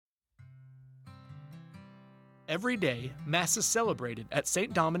Every day, Mass is celebrated at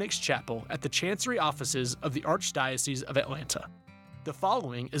St. Dominic's Chapel at the Chancery Offices of the Archdiocese of Atlanta. The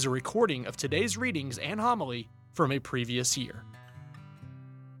following is a recording of today's readings and homily from a previous year.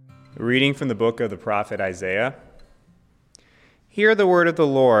 A reading from the book of the prophet Isaiah. Hear the word of the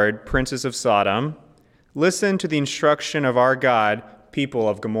Lord, princes of Sodom. Listen to the instruction of our God, people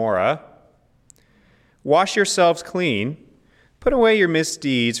of Gomorrah. Wash yourselves clean. Put away your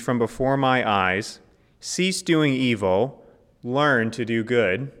misdeeds from before my eyes. Cease doing evil. Learn to do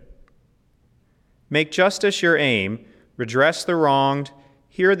good. Make justice your aim. Redress the wronged.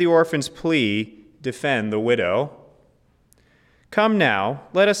 Hear the orphan's plea. Defend the widow. Come now,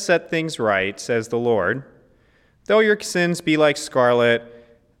 let us set things right, says the Lord. Though your sins be like scarlet,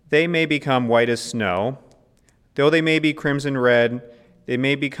 they may become white as snow. Though they may be crimson red, they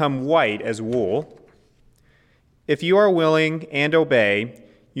may become white as wool. If you are willing and obey,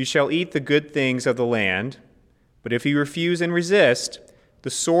 you shall eat the good things of the land. But if you refuse and resist, the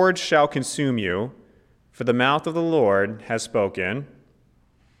sword shall consume you, for the mouth of the Lord has spoken.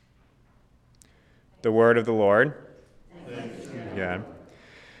 The word of the Lord. Thanks be to God.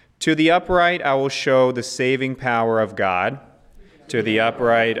 To the upright I will show the saving power of God. To the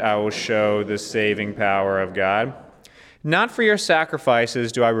upright I will show the saving power of God. Not for your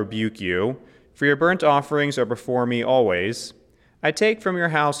sacrifices do I rebuke you, for your burnt offerings are before me always. I take from your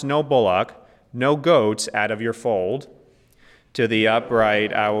house no bullock, no goats out of your fold. To the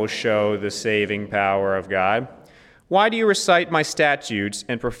upright I will show the saving power of God. Why do you recite my statutes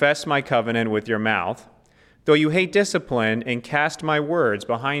and profess my covenant with your mouth, though you hate discipline and cast my words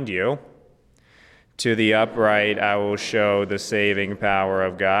behind you? To the upright I will show the saving power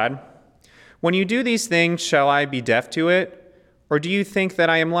of God. When you do these things, shall I be deaf to it? Or do you think that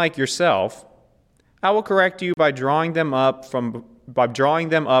I am like yourself? I will correct you by drawing them up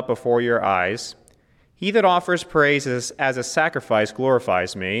before your eyes. He that offers praise as a sacrifice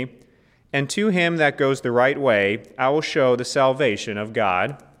glorifies me, and to him that goes the right way I will show the salvation of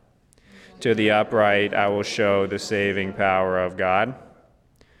God. To the upright I will show the saving power of God.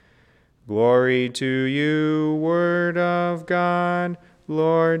 Glory to you, Word of God,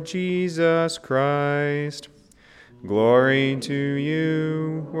 Lord Jesus Christ. Glory to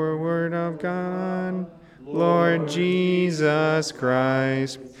you, Word of God, Lord Jesus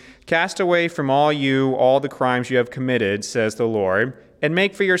Christ. Cast away from all you all the crimes you have committed, says the Lord, and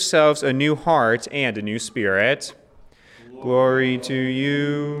make for yourselves a new heart and a new spirit. Glory to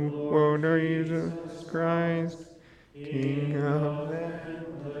you, Lord Jesus Christ, King of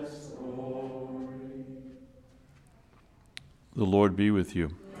endless glory. The Lord be with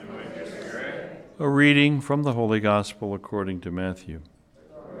you. A reading from the Holy Gospel according to Matthew.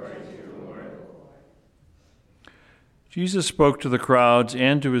 Glory to you, Lord. Jesus spoke to the crowds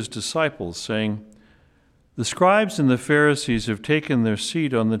and to his disciples, saying, "The scribes and the Pharisees have taken their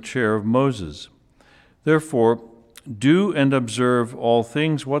seat on the chair of Moses. Therefore, do and observe all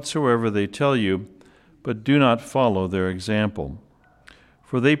things whatsoever they tell you, but do not follow their example.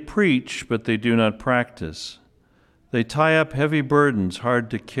 For they preach, but they do not practice. They tie up heavy burdens hard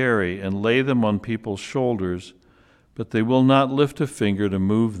to carry and lay them on people's shoulders, but they will not lift a finger to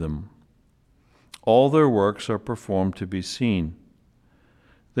move them. All their works are performed to be seen.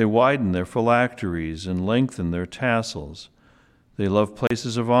 They widen their phylacteries and lengthen their tassels. They love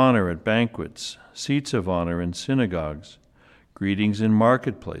places of honor at banquets, seats of honor in synagogues, greetings in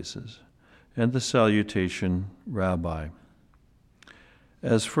marketplaces, and the salutation, Rabbi.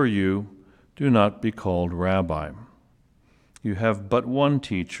 As for you, do not be called Rabbi. You have but one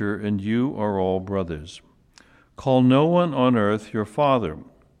teacher, and you are all brothers. Call no one on earth your father.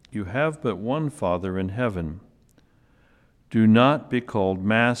 You have but one Father in heaven. Do not be called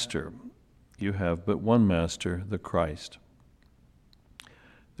master. You have but one master, the Christ.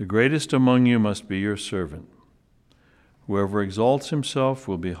 The greatest among you must be your servant. Whoever exalts himself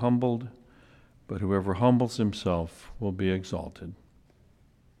will be humbled, but whoever humbles himself will be exalted."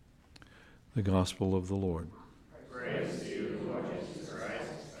 The Gospel of the Lord. Praise to you, Lord Jesus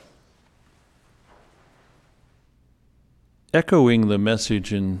Christ. Echoing the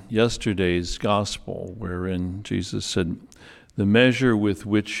message in yesterday's Gospel, wherein Jesus said, "The measure with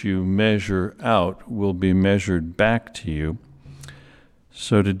which you measure out will be measured back to you."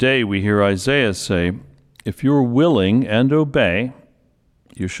 So today we hear Isaiah say, "If you are willing and obey,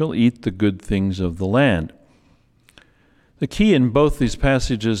 you shall eat the good things of the land." The key in both these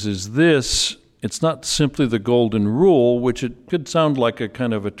passages is this: it's not simply the golden rule, which it could sound like a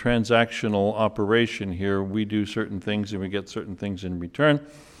kind of a transactional operation here. We do certain things and we get certain things in return.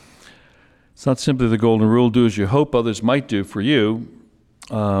 It's not simply the golden rule, do as you hope others might do for you.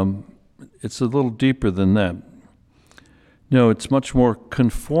 It's a little deeper than that. No, it's much more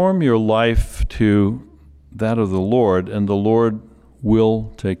conform your life to that of the Lord, and the Lord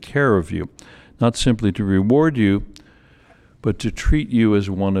will take care of you. Not simply to reward you, but to treat you as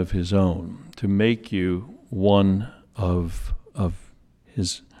one of his own, to make you one of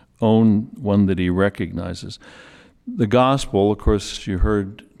his own, one that he recognizes. The gospel, of course, you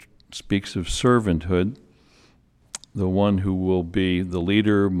heard, speaks of servanthood. The one who will be the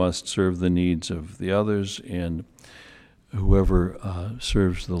leader must serve the needs of the others, and whoever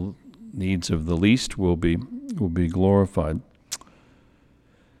serves the needs of the least will be glorified.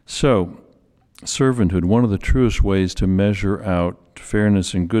 So, servanthood, one of the truest ways to measure out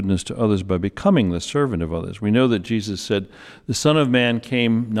fairness and goodness to others by becoming the servant of others. We know that Jesus said, the Son of Man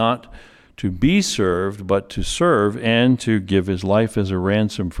came not to be served, but to serve and to give his life as a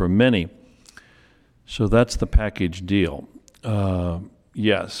ransom for many. So that's the package deal.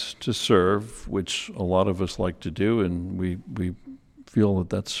 Yes, to serve, which a lot of us like to do, and we feel that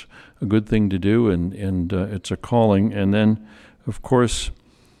that's a good thing to do, and it's a calling. And then, of course,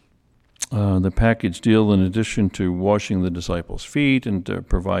 the package deal, in addition to washing the disciples' feet and to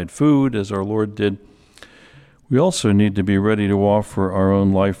provide food, as our Lord did, we also need to be ready to offer our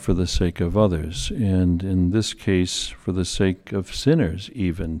own life for the sake of others, and in this case, for the sake of sinners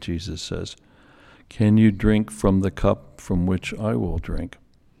even, Jesus says. Can you drink from the cup from which I will drink?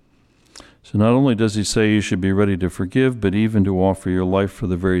 So not only does he say you should be ready to forgive, but even to offer your life for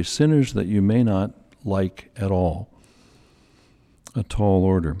the very sinners that you may not like at all. A tall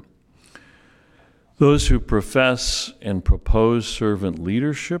order. Those who profess and propose servant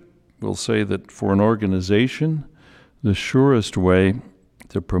leadership will say that for an organization, the surest way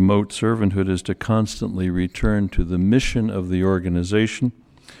to promote servanthood is to constantly return to the mission of the organization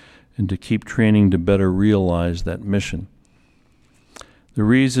and to keep training to better realize that mission. The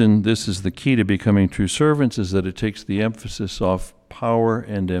reason this is the key to becoming true servants is that it takes the emphasis off power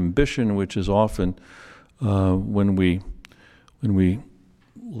and ambition, which is often when we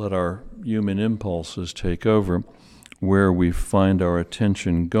let our human impulses take over, where we find our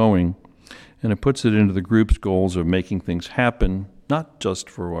attention going. And it puts it into the group's goals of making things happen, not just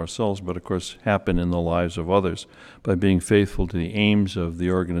for ourselves, but of course happen in the lives of others by being faithful to the aims of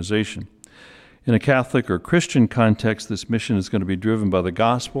the organization. In a Catholic or Christian context, this mission is going to be driven by the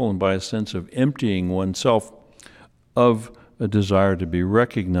gospel and by a sense of emptying oneself of a desire to be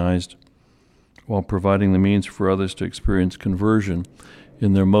recognized while providing the means for others to experience conversion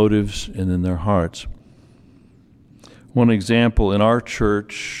in their motives and in their hearts. One example in our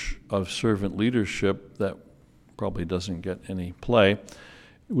church of servant leadership that probably doesn't get any play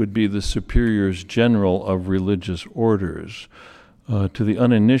would be the superiors general of religious orders. To the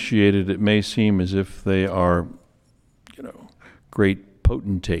uninitiated, it may seem as if they are, great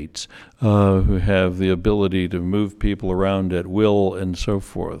potentates who have the ability to move people around at will and so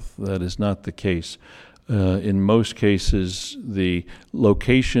forth. That is not the case. In most cases, the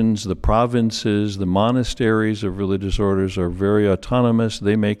locations, the provinces, the monasteries of religious orders are very autonomous.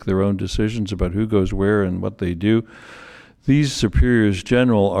 They make their own decisions about who goes where and what they do. These superiors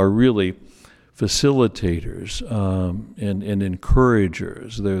general are really facilitators and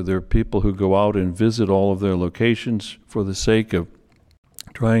encouragers. They're people who go out and visit all of their locations for the sake of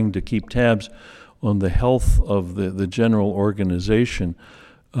trying to keep tabs on the health of the general organization,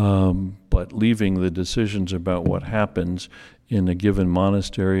 but leaving the decisions about what happens in a given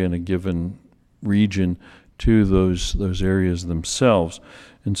monastery in a given region to those areas themselves.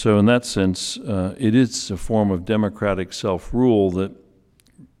 And so in that sense, it is a form of democratic self-rule that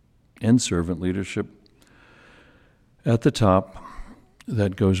and servant leadership at the top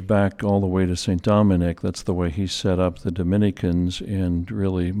that goes back all the way to St. Dominic. That's the way he set up the Dominicans, and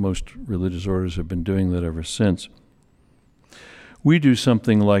really most religious orders have been doing that ever since. We do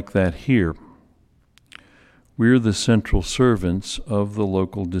something like that here. We're the central servants of the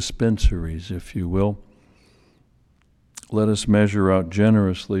local dispensaries, if you will. Let us measure out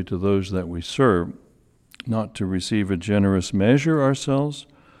generously to those that we serve, not to receive a generous measure ourselves,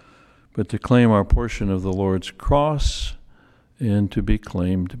 but to claim our portion of the Lord's cross and to be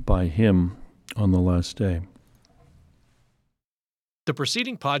claimed by him on the last day. The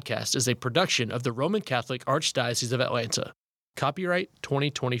preceding podcast is a production of the Roman Catholic Archdiocese of Atlanta. Copyright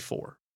 2024.